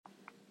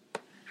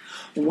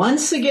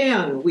Once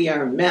again, we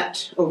are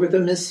met over the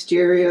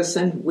mysterious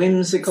and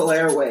whimsical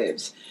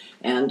airwaves.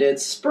 And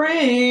it's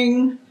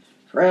spring,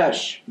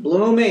 fresh,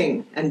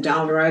 blooming, and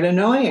downright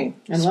annoying.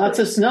 And lots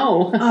of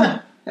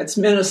snow. It's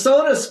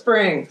Minnesota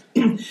spring.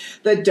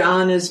 The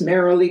dawn is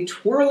merrily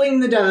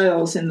twirling the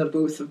dials in the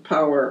booth of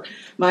power.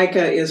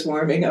 Micah is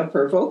warming up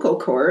her vocal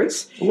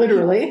cords.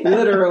 Literally.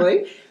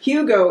 Literally.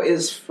 Hugo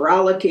is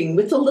frolicking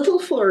with the little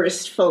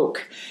florist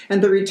folk.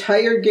 And the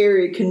retired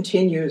Gary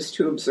continues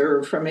to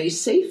observe from a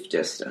safe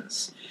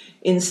distance.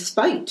 In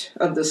spite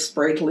of the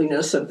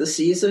sprightliness of the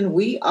season,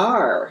 we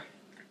are...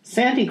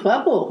 Sandy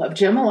Kleppel of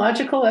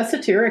Gemological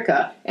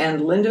Esoterica.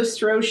 And Linda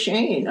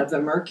Stroh-Shane of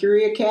the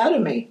Mercury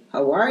Academy.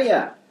 How are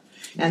ya?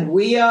 And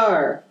we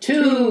are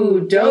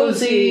Two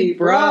Dozy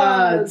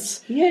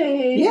Broads.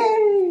 Yay!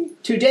 Yay!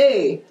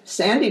 Today,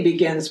 Sandy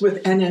begins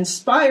with an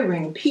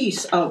inspiring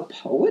piece of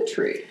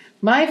poetry.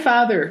 My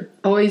father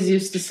always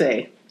used to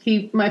say,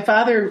 my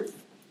father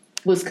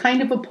was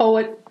kind of a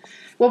poet.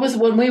 What was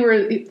when we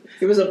were...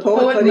 He was a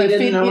poet, but he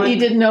didn't know it. He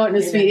didn't know it in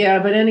his feet, yeah.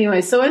 But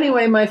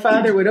anyway, my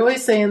father would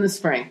always say in the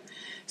spring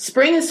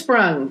is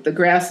sprung, the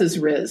grass is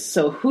riz,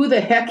 so who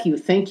the heck you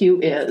think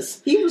you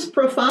is? He was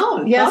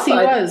profound. Yes, he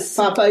was.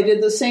 Popeye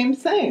did the same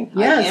thing.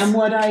 Yes. I am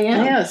what I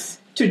am. Yes.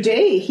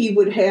 Today, he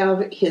would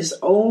have his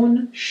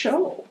own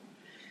show.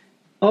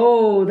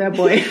 Oh, that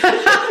boy.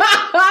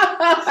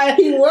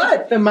 He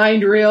would. The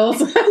mind reels.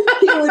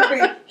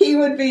 He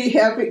would be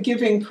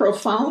giving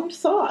profound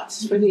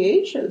thoughts for the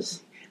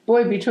ages.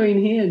 Boy, between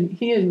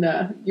he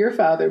and your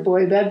father,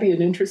 boy, would have been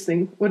an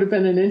interesting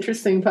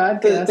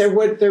podcast.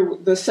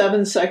 The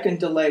 7-second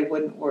delay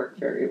wouldn't work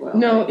very well.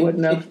 No, it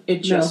wouldn't have.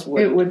 It just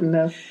wouldn't. It wouldn't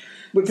have.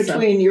 But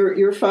between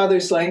your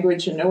father's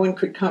language, and no one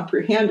could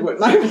comprehend what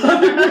my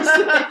father was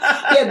saying.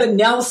 He had the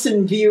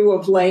Nelson view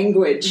of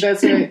language.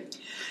 That's right.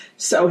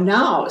 So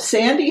now,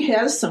 Sandy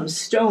has some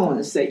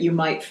stones that you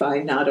might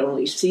find not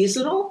only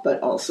seasonal,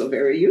 but also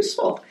very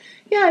useful.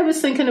 Yeah, I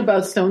was thinking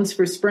about stones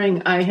for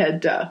spring. I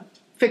had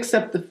fixed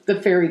up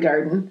the fairy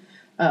garden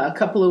a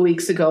couple of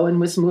weeks ago and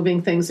was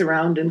moving things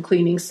around and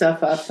cleaning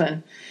stuff up.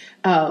 And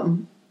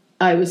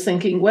I was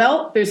thinking,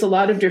 well, there's a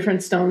lot of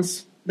different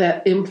stones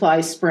that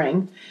imply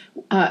spring.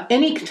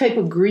 Any type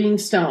of green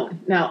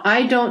stone. Now,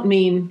 I don't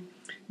mean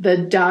the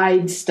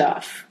dyed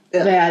stuff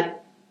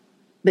that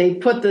they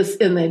put this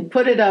and they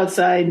put it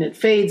outside and it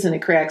fades and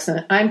it cracks.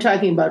 And I'm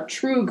talking about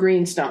true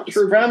green stones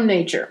from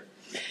nature.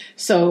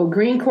 So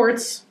green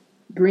quartz,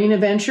 green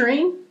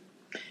aventurine,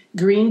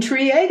 green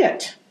tree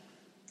agate.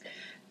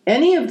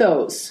 Any of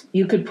those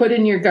you could put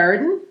in your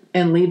garden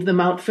and leave them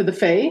out for the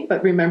fae.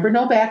 But remember,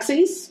 no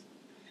backsies.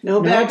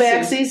 No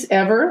backsies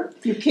ever.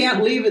 You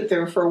can't leave it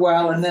there for a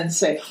while and then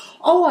say,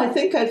 oh, I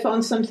think I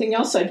found something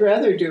else I'd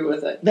rather do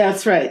with it.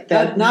 That's right.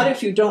 Not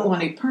if you don't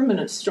want a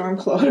permanent storm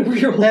cloud over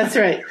your life. That's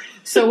right.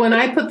 So when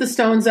I put the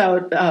stones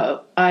out,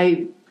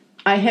 I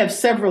have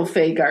several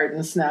fae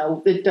gardens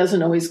now. It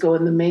doesn't always go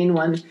in the main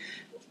one.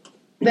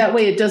 That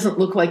way it doesn't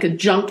look like a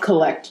junk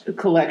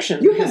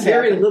collection. You have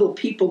very little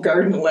people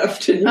garden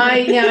left.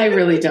 I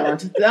really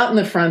don't. Out in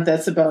the front,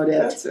 that's about it.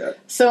 That's it.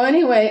 So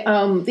anyway,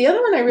 the other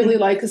one I really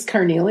like is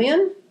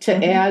carnelian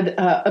to add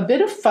a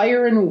bit of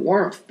fire and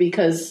warmth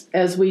because,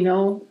 as we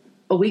know,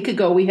 a week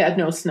ago we had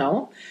no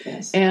snow.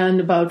 Yes.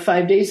 And about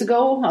 5 days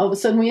ago, all of a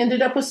sudden we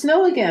ended up with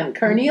snow again.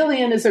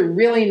 Carnelian is a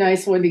really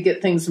nice one to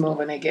get things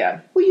moving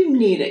again. Well, you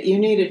need it. You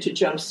need it to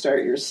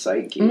jumpstart your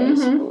psyche, I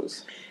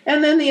suppose.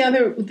 And then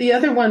the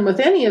other one with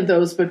any of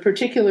those, but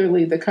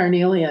particularly the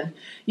carnelian,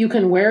 you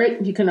can wear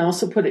it. You can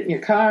also put it in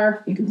your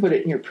car. You can put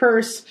it in your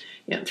purse.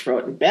 You can throw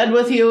it in bed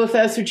with you if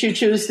that's what you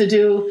choose to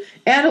do.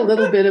 Add a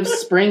little bit of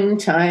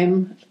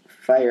springtime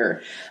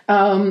fire.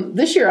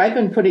 This year I've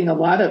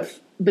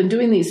been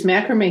doing these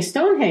macrame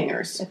stone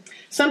hangers.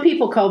 Some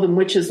people call them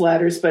witches'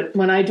 ladders, but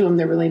when I do them,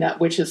 they're really not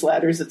witches'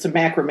 ladders. It's a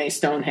macrame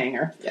stone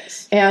hanger.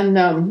 Yes.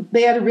 And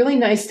they add a really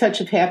nice touch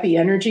of happy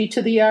energy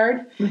to the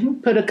yard.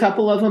 Mm-hmm. Put a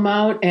couple of them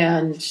out,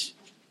 and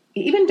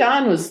even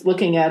Don was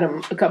looking at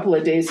them a couple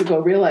of days ago,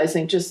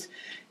 realizing just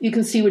you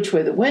can see which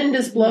way the wind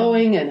is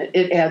blowing, and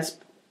it adds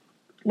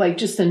like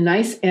just a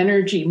nice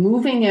energy,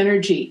 moving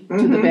energy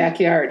to the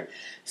backyard.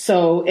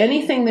 So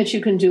anything that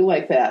you can do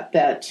like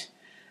that.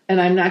 And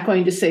I'm not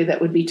going to say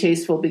that would be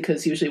tasteful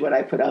because usually what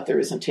I put out there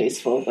isn't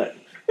tasteful, but,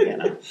 you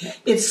know.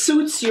 It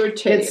suits your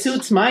taste. It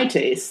suits my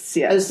tastes,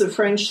 yes. As the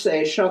French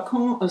say,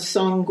 chacun a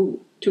son goût,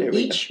 to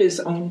each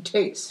his own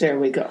taste. There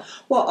we go.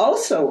 Well,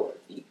 also,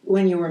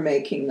 when you were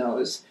making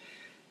those,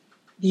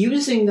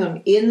 using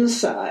them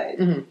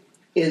inside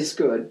is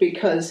good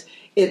because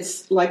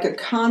it's like a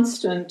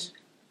constant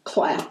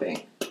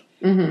clapping.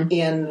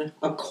 In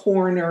a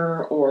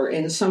corner or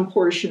in some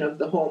portion of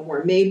the home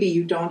where maybe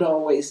you don't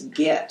always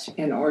get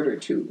in order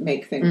to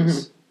make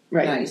things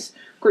nice.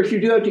 Of course, you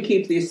do have to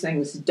keep these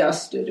things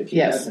dusted if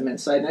you have them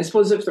inside. And I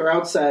suppose if they're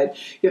outside,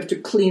 you have to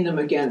clean them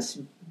against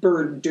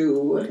bird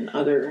dew and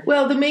other...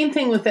 Well, the main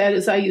thing with that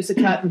is I use a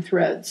cotton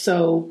thread.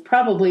 So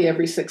probably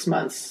every 6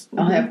 months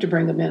I'll have to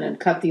bring them in and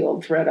cut the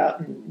old thread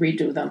out and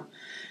redo them.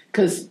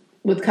 Because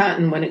with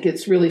cotton, when it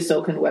gets really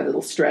soaking wet,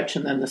 it'll stretch,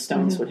 and then the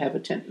stones would have a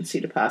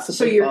tendency to possibly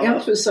So you're fall out.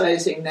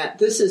 emphasizing that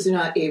this is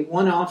not a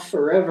one-off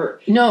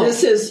forever. No.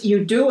 This is,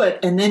 you do it,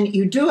 and then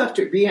you do have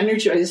to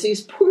re-energize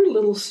these poor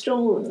little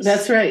stones.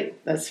 That's right.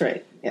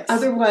 Yes.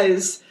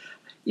 Otherwise,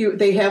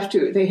 they have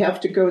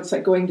to go. It's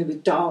like going to the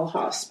doll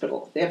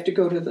hospital. They have to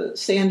go to the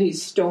Sandy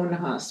Stone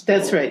Hospital.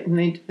 That's right.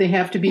 And they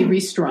have to be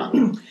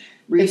restrung.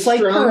 It's Restrung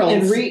like pearls.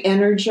 and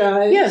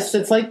re-energized. Yes,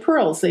 it's like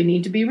pearls. They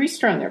need to be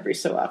restrung every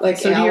so often. Like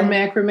so do your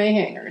macrame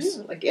hangers.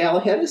 Like Al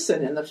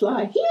Hedison in The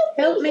Fly.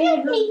 Help me.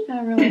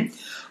 Not really.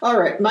 All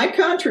right, my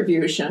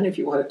contribution, if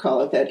you want to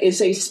call it that,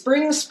 is a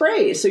spring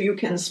spray, so you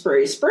can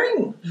spray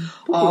spring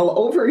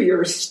all over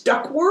your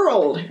stuck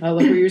world.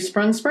 All over your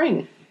sprung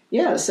spring.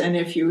 Yes, and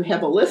if you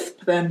have a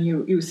lisp, then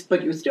you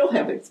still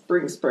have a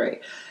spring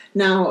spray.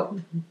 Now,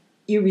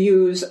 you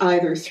use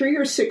either 3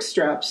 or 6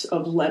 drops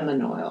of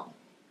lemon oil,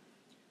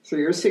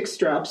 3 or 6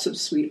 drops of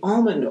sweet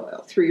almond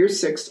oil, 3 or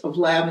 6 of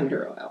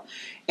lavender oil.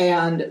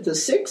 And the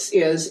 6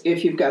 is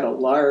if you've got a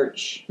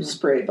large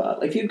spray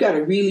bottle. If you've got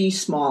a really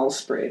small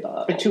spray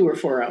bottle. A 2 or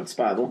 4 ounce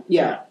bottle.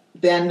 Yeah.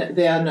 Then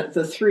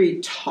the 3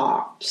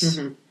 tops.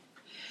 Mm-hmm.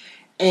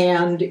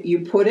 And you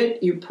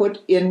put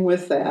in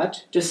with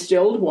that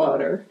distilled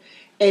water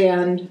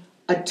and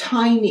a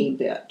tiny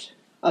bit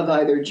of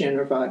either gin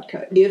or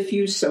vodka, if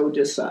you so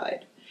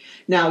decide.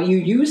 Now, you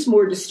use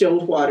more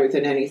distilled water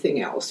than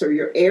anything else, or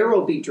your air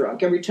will be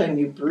drunk. Every time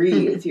you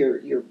breathe,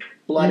 your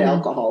blood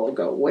alcohol will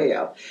go way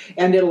up.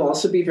 And it'll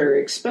also be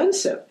very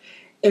expensive.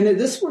 And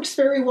this works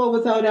very well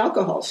without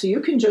alcohol, so you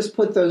can just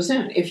put those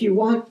in. If you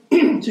want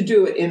to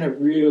do it in a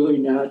really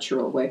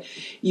natural way,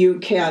 you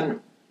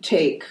can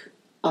take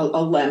a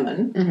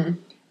lemon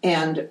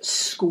and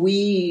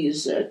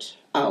squeeze it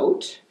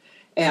out,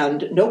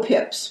 and no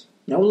pips,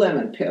 no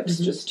lemon pips,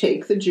 just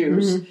take the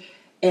juice,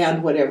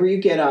 and whatever you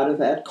get out of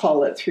that,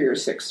 call it 3 or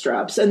 6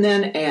 drops, and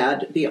then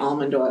add the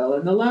almond oil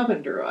and the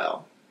lavender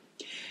oil.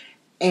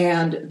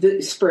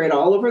 And spray it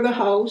all over the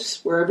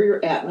house, wherever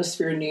your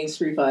atmosphere needs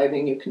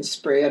reviving, you can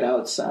spray it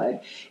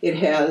outside. It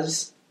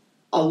has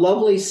a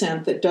lovely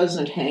scent that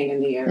doesn't hang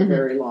in the air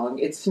very long.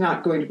 It's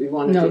not going to be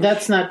one of No,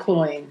 that's not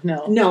cloying.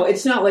 No,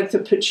 it's not like the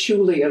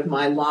patchouli of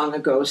my long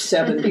ago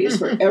 70s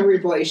where every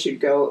place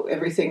you'd go,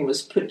 everything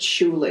was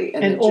patchouli.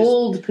 And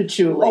old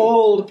patchouli.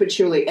 Old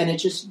patchouli, and it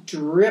just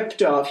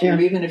dripped off you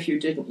even if you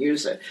didn't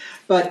use it.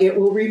 But it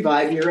will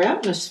revive your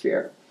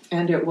atmosphere,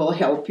 and it will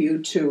help you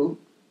to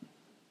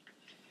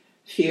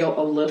feel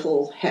a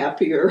little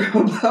happier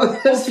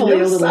about this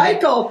new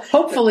cycle.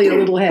 Hopefully a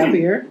little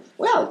happier.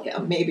 Well, yeah,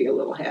 maybe a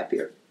little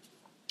happier.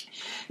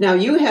 Now,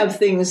 you have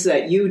things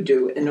that you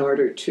do in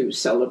order to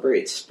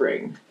celebrate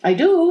spring. I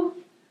do.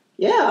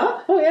 Yeah.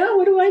 Oh, yeah?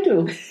 What do I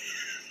do?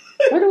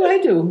 What do I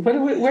do?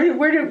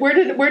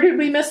 Where did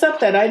we mess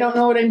up that I don't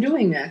know what I'm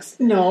doing next?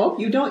 No,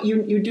 you don't.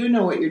 You do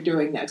know what you're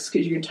doing next,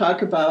 because you can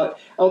talk about,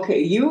 okay,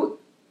 you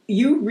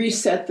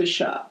reset the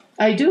shop.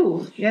 I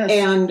do, yes.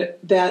 And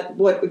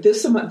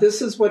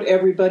this is what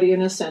everybody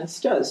in a sense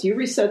does. You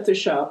reset the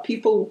shop.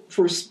 People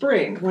for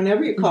spring,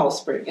 whenever you call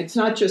spring, it's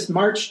not just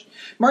March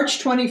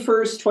 21st,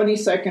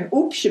 22nd.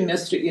 Oops, you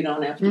missed it. You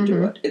don't have to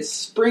do it. It's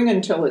spring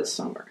until it's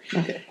summer.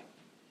 Okay.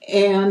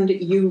 And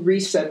you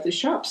reset the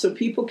shop so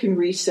people can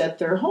reset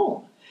their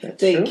home.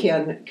 They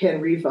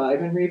can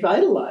revive and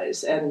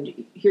revitalize.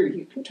 And here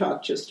you can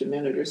talk just a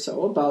minute or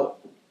so about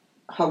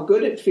how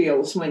good it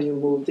feels when you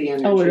move the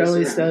energy. Oh, it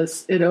always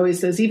does. It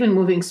always does. Even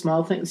moving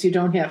small things, you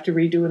don't have to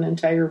redo an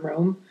entire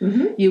room.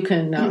 You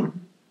can.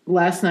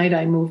 Last night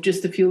I moved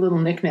just a few little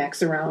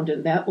knickknacks around,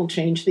 and that will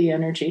change the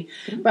energy.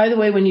 By the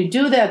way, when you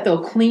do that, though,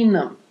 clean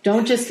them.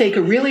 Don't just take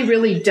a really,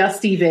 really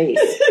dusty vase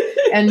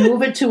and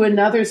move it to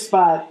another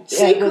spot.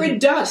 Sacred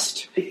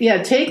dust.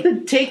 Yeah, take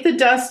the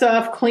dust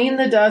off, clean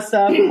the dust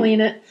off,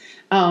 clean it.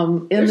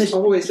 There's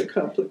always a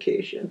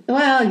complication.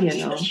 Well,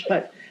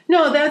 but.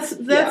 No,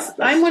 that's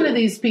I'm one of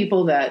these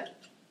people that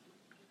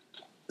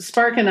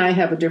Spark and I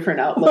have a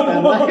different outlook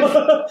on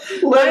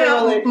life.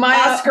 Literally,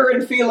 Oscar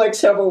and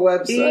Felix have a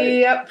website.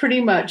 Yep, pretty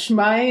much.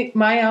 My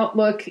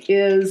outlook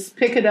is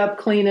pick it up,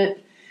 clean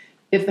it.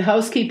 If the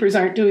housekeepers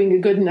aren't doing a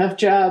good enough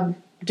job,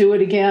 do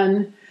it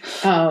again.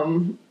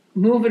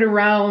 Move it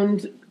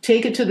around.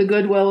 Take it to the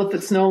Goodwill if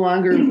it's no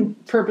longer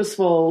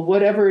purposeful,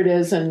 whatever it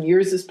is. And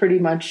yours is pretty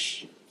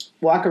much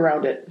walk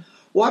around it.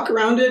 Walk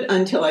around it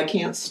until I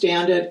can't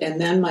stand it,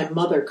 and then my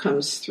mother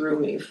comes through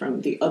me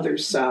from the other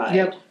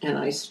side, and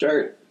I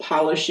start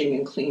polishing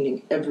and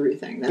cleaning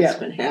everything. That's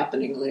been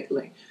happening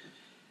lately.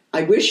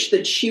 I wish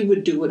that she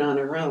would do it on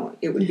her own.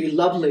 It would be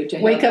lovely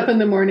to wake up in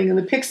the morning and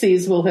the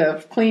pixies will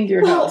have cleaned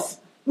your house.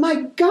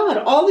 My God,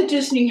 all the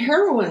Disney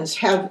heroines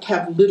have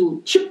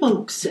little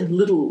chipmunks and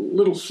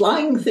little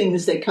flying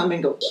things. They come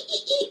and go,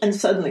 and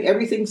suddenly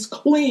everything's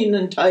clean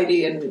and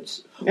tidy and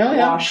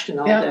washed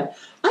and all that.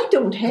 I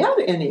don't have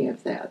any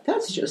of that.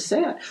 That's just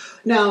sad.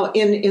 Now,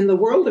 in the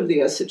world of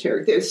the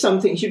esoteric, there's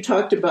some things you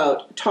talked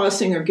about,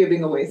 tossing or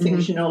giving away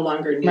things you no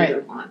longer need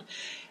or want.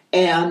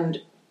 And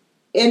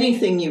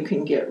anything you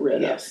can get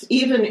rid of,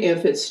 even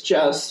if it's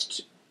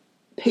just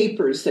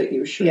papers that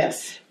you should.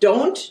 Yes.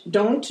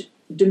 Don't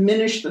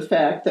diminish the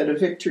fact that a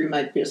victory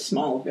might be a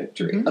small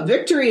victory. Mm-hmm. A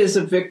victory is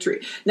a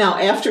victory. Now,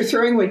 after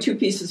throwing away 2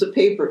 pieces of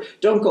paper,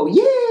 don't go,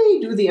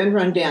 yay, do the end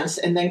run dance,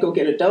 and then go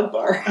get a Dove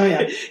bar. Oh,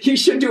 yeah. You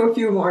should do a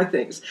few more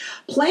things.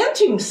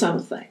 Planting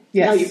something.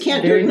 Yes. Now, you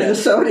can't do it in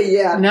Minnesota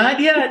yet.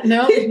 Not yet.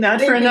 No, not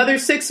for another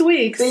 6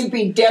 weeks. They'd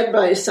be dead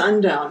by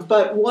sundown.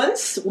 But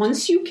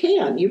once you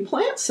can, you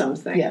plant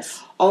something.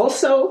 Yes.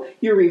 Also,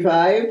 you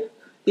revive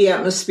the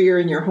atmosphere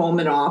in your home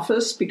and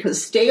office,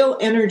 because stale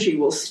energy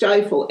will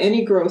stifle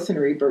any growth and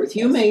rebirth.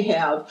 You may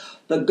have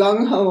the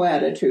gung-ho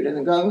attitude and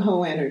the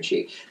gung-ho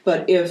energy,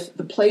 but if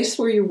the place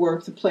where you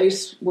work, the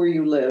place where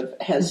you live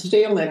has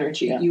stale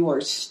energy, you are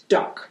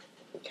stuck.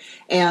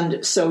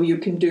 And so you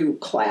can do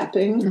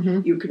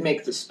clapping. You could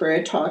make the spray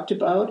I talked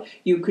about.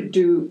 You could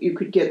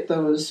get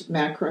those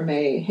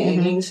macrame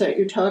hangings that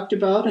you talked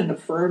about and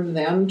affirm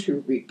them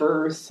to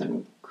rebirth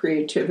and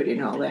creativity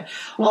and all that.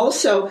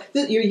 Also,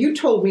 you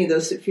told me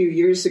this a few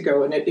years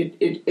ago, and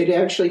it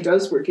actually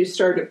does work. You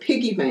start a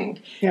piggy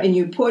bank, and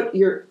you put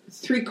your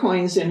 3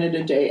 coins in it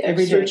a day,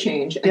 extra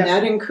change, and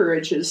that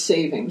encourages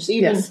savings.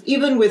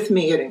 Even with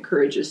me, it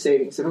encourages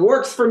savings. If it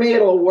works for me,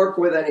 it'll work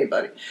with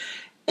anybody.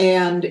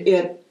 And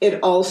it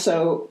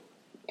also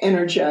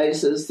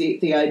energizes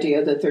the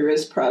idea that there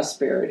is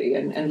prosperity,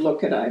 and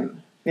look at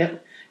I'm.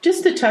 Yep.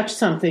 Just to touch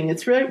something,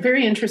 it's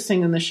very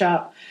interesting in the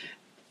shop.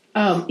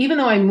 Even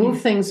though I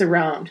move things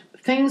around,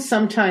 things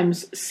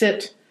sometimes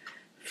sit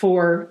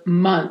for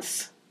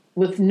months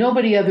with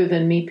nobody other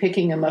than me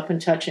picking them up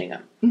and touching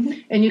them.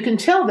 Mm-hmm. And you can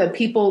tell that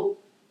people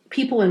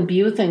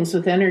imbue things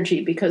with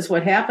energy, because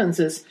what happens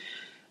is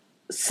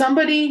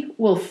somebody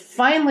will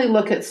finally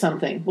look at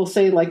something. We'll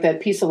say like that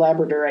piece of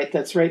labradorite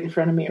that's right in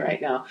front of me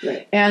right now.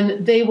 Right.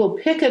 And they will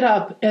pick it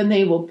up and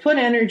they will put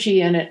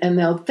energy in it, and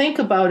they'll think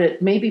about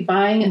it, maybe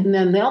buying it, and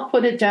then they'll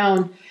put it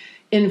down.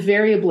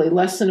 Invariably,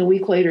 less than a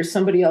week later,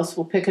 somebody else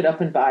will pick it up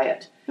and buy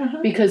it,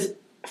 because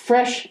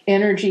fresh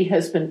energy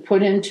has been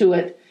put into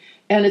it.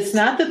 And it's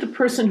not that the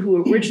person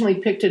who originally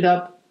picked it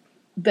up,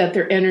 that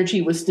their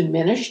energy was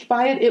diminished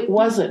by it. It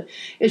wasn't.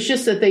 It's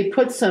just that they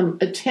put some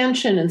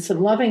attention and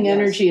some loving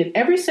energy, and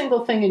every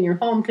single thing in your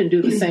home can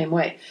do the same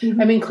way.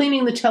 I mean,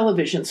 cleaning the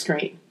television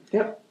screen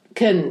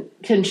can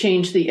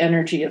change the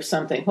energy of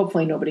something.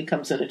 Hopefully nobody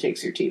comes in and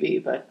takes your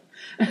TV, but...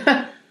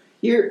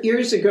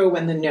 Years ago,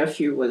 when the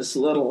nephew was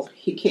little,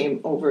 he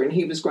came over and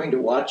he was going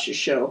to watch a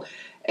show,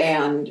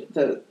 and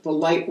the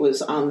light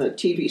was on the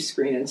TV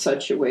screen in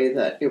such a way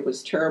that it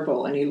was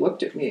terrible. And he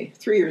looked at me,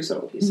 3 years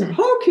old. He said,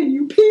 "How can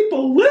you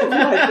people live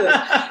like this?"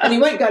 And he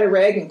went and got a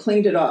rag and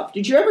cleaned it off.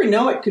 Did you ever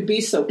know it could be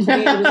so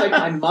clean? It was like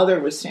my mother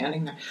was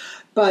standing there.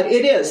 But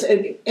it is.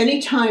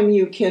 Anytime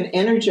you can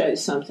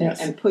energize something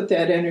and put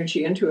that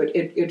energy into it,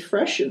 it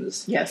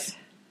freshens. Yes.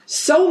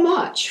 So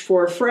much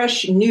for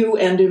fresh, new,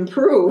 and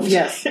improved.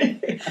 Yes.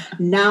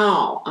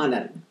 Now,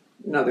 on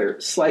another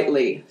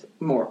slightly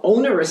more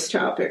onerous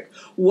topic,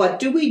 what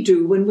do we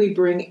do when we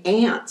bring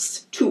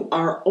ants to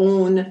our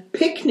own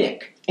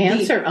picnic?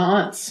 Ants or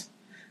aunts?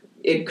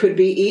 It could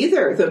be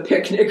either, the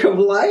picnic of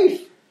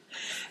life.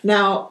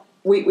 Now,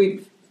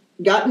 we've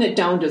gotten it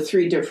down to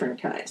 3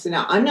 different kinds.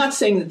 Now, I'm not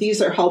saying that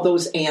these are how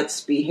those ants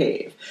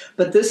behave,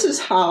 but this is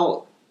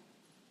how,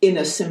 in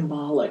a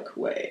symbolic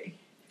way.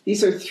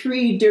 These are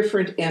 3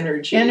 different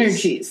energies.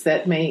 Energies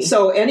that may...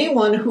 So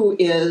anyone who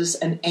is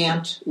an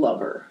ant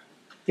lover.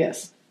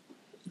 Yes.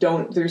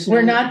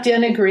 We're not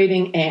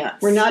denigrating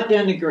ants. We're not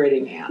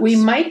denigrating ants. We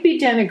might be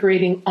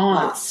denigrating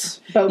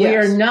aunts, but we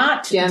are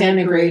not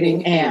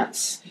denigrating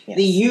ants. Yes.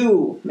 The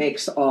U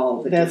makes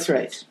all the difference. That's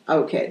right.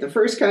 Okay, the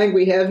first kind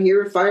we have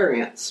here are fire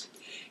ants.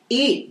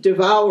 Eat,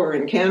 devour,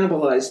 and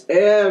cannibalize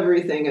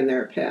everything in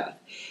their path.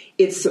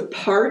 It's a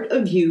part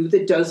of you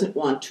that doesn't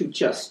want to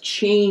just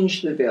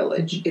change the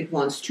village. It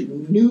wants to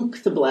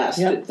nuke the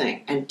blasted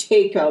thing and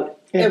take out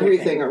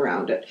everything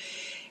around it.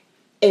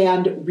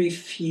 And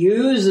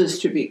refuses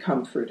to be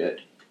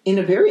comforted in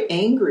a very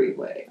angry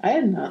way. I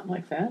had not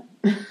like that.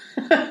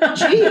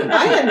 Gee,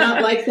 I had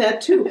not like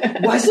that too.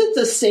 Was it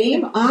the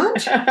same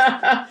aunt?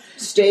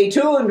 Stay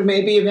tuned.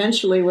 Maybe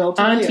eventually we'll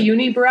tell Aunt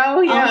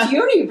Unibrow? Yeah. Aunt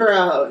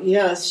Unibrow.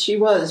 Yes, she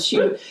was.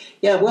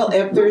 Yeah, well,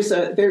 there is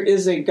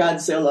a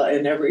Godzilla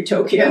in every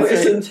Tokyo,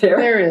 isn't there?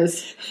 There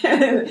is.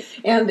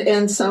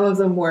 and some of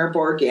them wear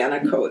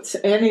Borgana coats.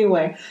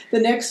 Anyway, the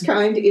next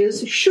kind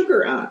is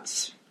sugar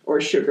aunts or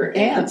sugar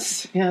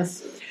ants.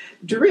 Yes.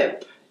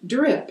 Drip,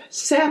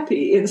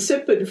 sappy,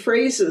 insipid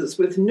phrases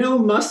with no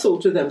muscle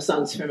to them.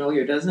 Sounds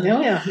familiar, doesn't it?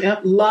 Oh, yeah.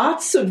 Yep.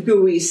 Lots of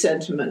gooey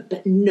sentiment,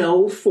 but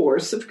no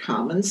force of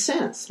common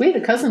sense. We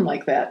had a cousin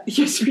like that.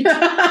 Yes, we did.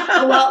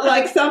 A lot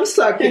like thumb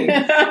sucking.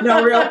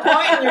 No real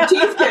point, and your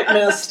teeth get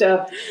messed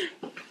up.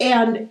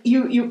 And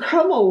you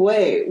come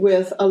away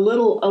with a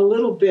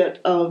little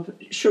bit of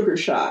sugar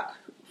shock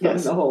from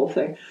the whole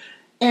thing.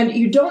 And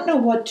you don't know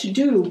what to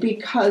do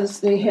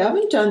because they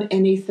haven't done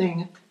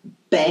anything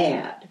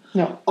bad.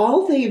 No.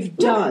 All they've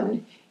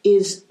done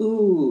is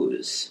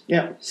ooze.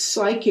 Yeah.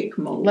 Psychic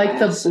molasses. Like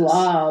the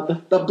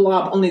blob. The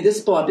blob, only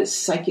this blob is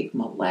psychic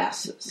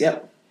molasses.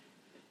 Yep.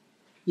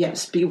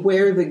 Yes,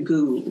 beware the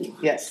goo.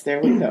 Yes,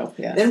 there we go.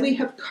 Yes. Then we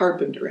have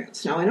carpenter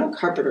ants. Now, I know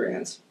carpenter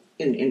ants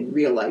in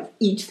real life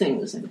eat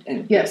things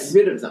and Yes. get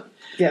rid of them.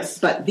 Yes.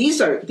 But these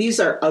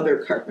are other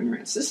carpenter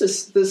ants. This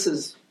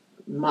is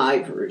my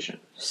version.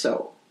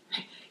 So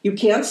you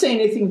can't say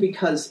anything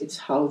because it's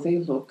how they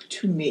look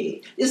to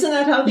me. Isn't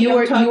that how the you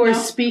are now?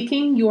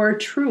 speaking your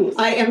truth?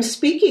 I am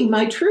speaking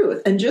my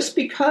truth, and just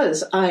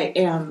because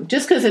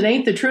it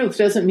ain't the truth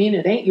doesn't mean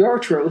it ain't your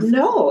truth.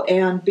 No,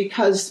 and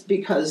because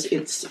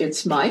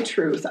it's my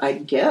truth, I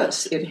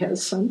guess it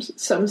has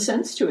some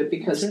sense to it,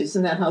 because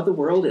isn't that how the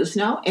world is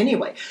now?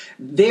 Anyway,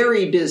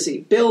 very busy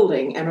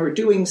building and or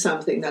doing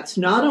something that's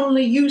not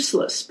only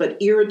useless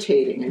but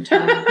irritating and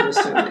time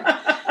consuming.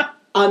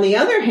 On the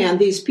other hand,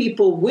 these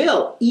people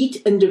will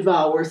eat and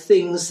devour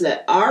things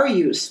that are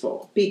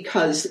useful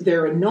because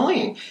they're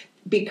annoying,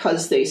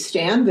 because they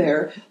stand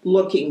there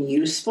looking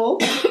useful.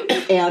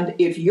 And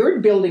if you're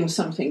building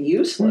something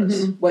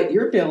useless, what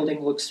you're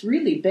building looks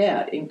really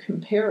bad in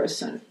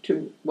comparison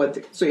to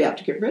so you have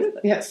to get rid of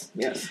it. Yes,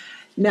 yes.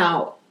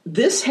 Now,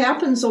 this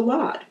happens a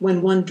lot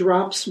when one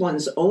drops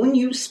one's own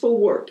useful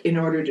work in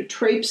order to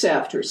traipse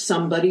after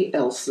somebody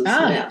else's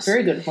mess.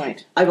 Very good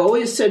point. I've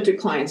always said to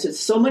clients, it's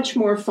so much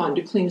more fun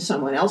to clean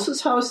someone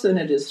else's house than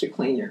it is to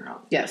clean your own.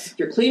 Yes. If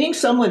you're cleaning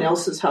someone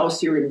else's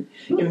house, you're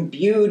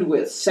imbued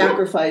with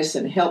sacrifice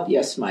and help,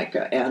 yes,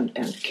 Micah, and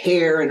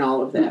care and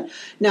all of that.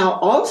 Now,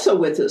 also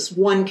with this,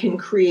 one can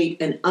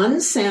create an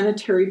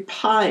unsanitary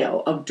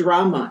pile of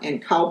drama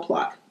and cow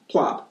plop.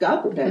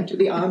 God, we're back to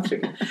the aunts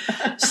again.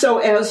 So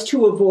as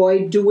to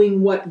avoid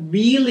doing what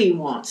really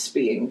wants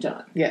being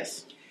done.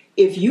 Yes.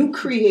 If you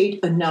create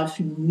enough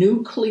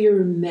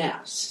nuclear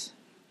mess,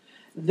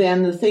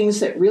 then the things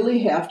that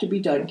really have to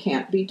be done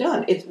can't be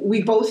done.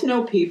 We both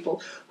know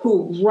people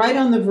who, right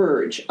on the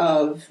verge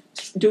of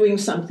doing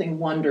something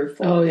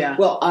wonderful,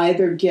 will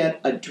either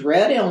get a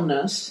dread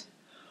illness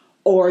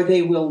or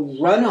they will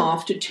run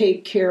off to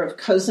take care of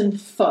Cousin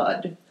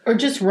Fudd. Or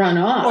just run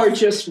off.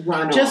 Just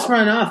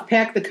run off.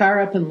 Pack the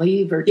car up and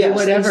leave, or do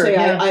whatever.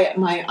 And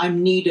say,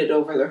 I'm needed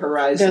over the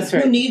horizon. That's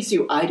right. Who needs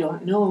you? I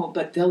don't know,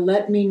 but they'll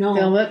let me know.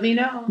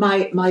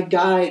 My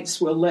guides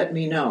will let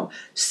me know.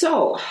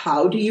 So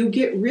how do you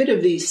get rid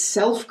of these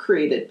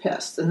self-created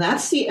pests? And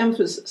that's the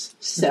emphasis.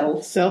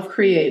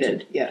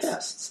 Self-created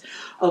pests.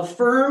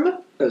 Affirm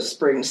the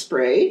spring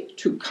spray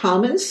to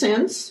common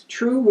sense,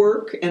 true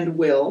work and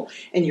will,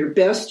 and your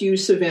best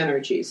use of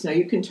energies. Now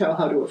you can tell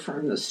how to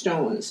affirm the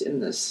stones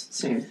in this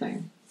same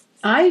thing.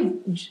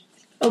 In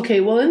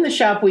the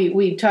shop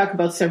we talk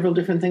about several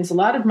different things. A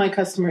lot of my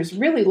customers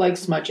really like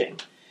smudging.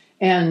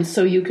 And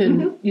so you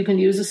can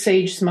use a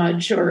sage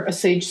smudge or a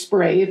sage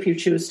spray if you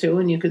choose to,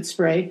 and you could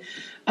spray.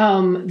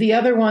 The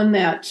other one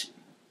that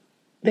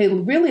they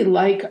really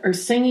like are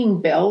singing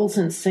bells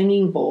and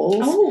singing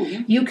bowls. Oh,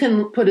 yeah. You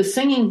can put a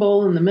singing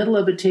bowl in the middle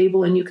of a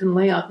table and you can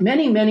lay out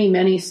many, many,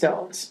 many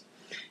stones.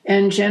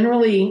 And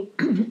generally,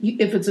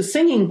 if it's a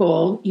singing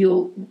bowl,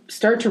 you'll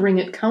start to ring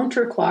it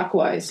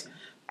counterclockwise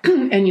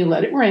and you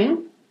let it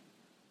ring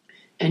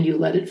and you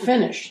let it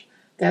finish.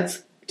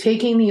 That's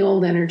taking the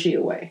old energy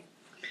away.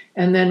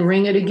 And then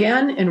ring it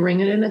again and ring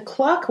it in a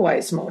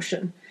clockwise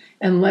motion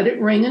and let it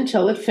ring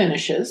until it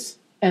finishes.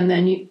 And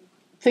then you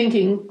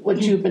thinking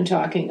what you've been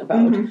talking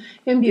about,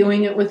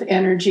 imbuing it with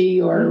energy,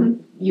 or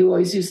you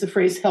always use the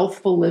phrase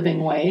healthful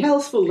living way.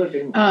 Healthful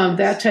living way.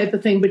 That type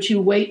of thing, but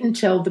you wait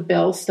until the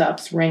bell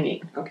stops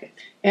ringing. Okay.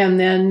 And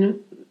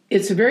then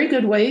it's a very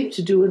good way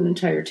to do an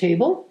entire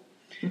table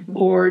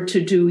or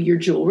to do your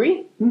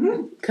jewelry,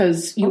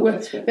 because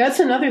that's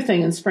another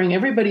thing in spring.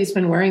 Everybody's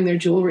been wearing their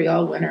jewelry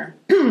all winter.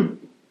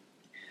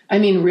 I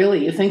mean,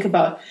 really, you think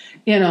about,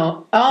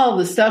 all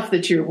the stuff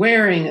that you're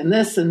wearing and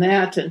this and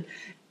that,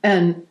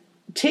 and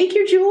take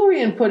your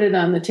jewelry and put it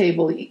on the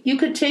table. You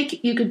could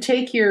take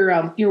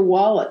your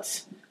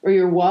wallets or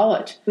your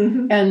wallet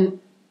and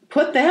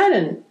put that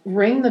and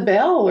ring the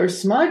bell or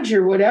smudge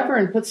or whatever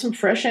and put some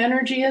fresh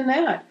energy in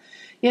that.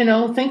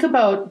 Think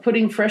about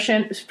putting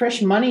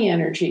fresh money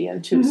energy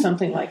into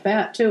something like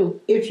that too.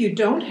 If you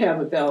don't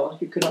have a bell,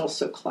 you could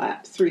also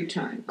clap 3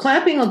 times.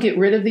 Clapping will get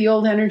rid of the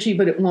old energy,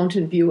 but it won't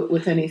imbue it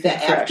with anything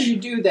fresh. After you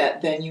do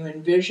that, then you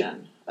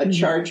envision a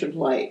charge of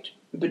light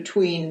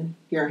between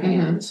your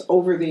hands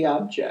over the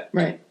object.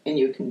 Right. And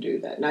you can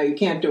do that. Now, you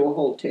can't do a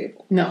whole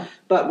table. No.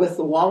 But with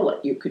the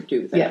wallet, you could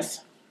do that.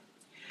 Yes.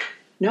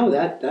 No,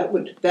 that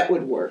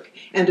would work.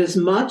 And as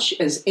much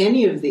as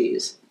any of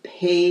these,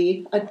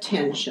 pay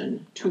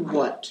attention to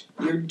what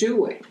you're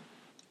doing.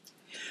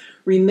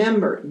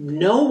 Remember,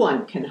 no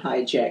one can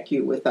hijack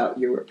you without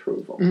your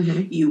approval.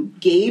 You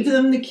gave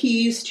them the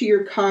keys to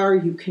your car.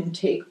 You can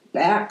take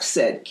back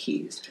said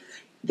keys.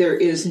 There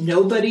is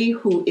nobody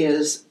who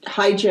is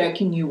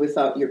hijacking you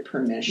without your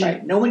permission.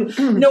 Right. No one,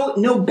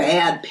 no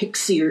bad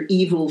pixie or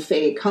evil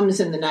fae comes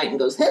in the night and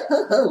goes, ho,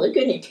 ho, ho, we're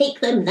going to take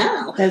them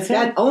now.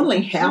 That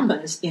only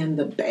happens in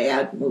the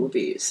bad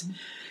movies.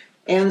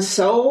 And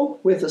so,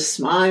 with a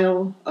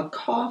smile, a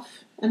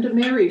cough, and a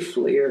merry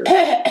fleer.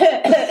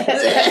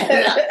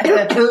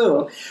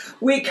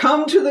 We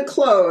come to the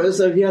close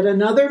of yet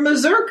another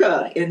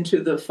mazurka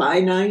into the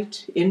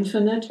finite,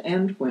 infinite,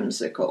 and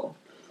whimsical.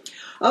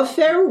 A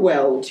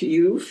farewell to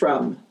you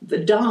from the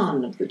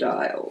Don of the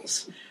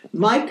Dials,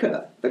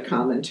 Micah, the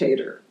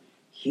commentator,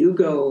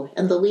 Hugo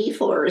and the Lee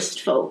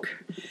Forest folk,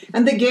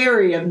 and the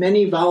Gary of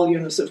many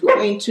volumes of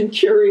quaint and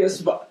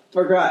curious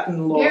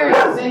forgotten lore. Gary,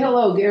 say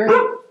hello, Gary.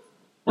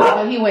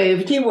 Oh, he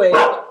waved. He waved.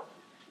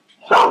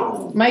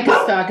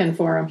 Micah's talking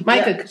for him.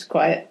 Micah's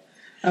quiet.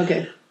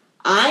 Okay.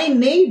 I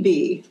may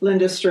be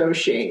Linda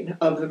Stroshine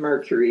of the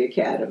Mercury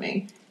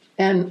Academy.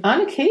 And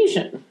on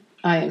occasion,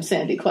 I am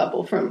Sandy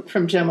Kleppel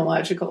from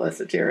Gemological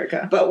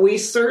Esoterica. But we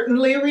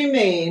certainly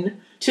remain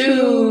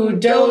two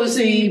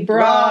dozy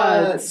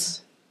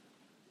broads.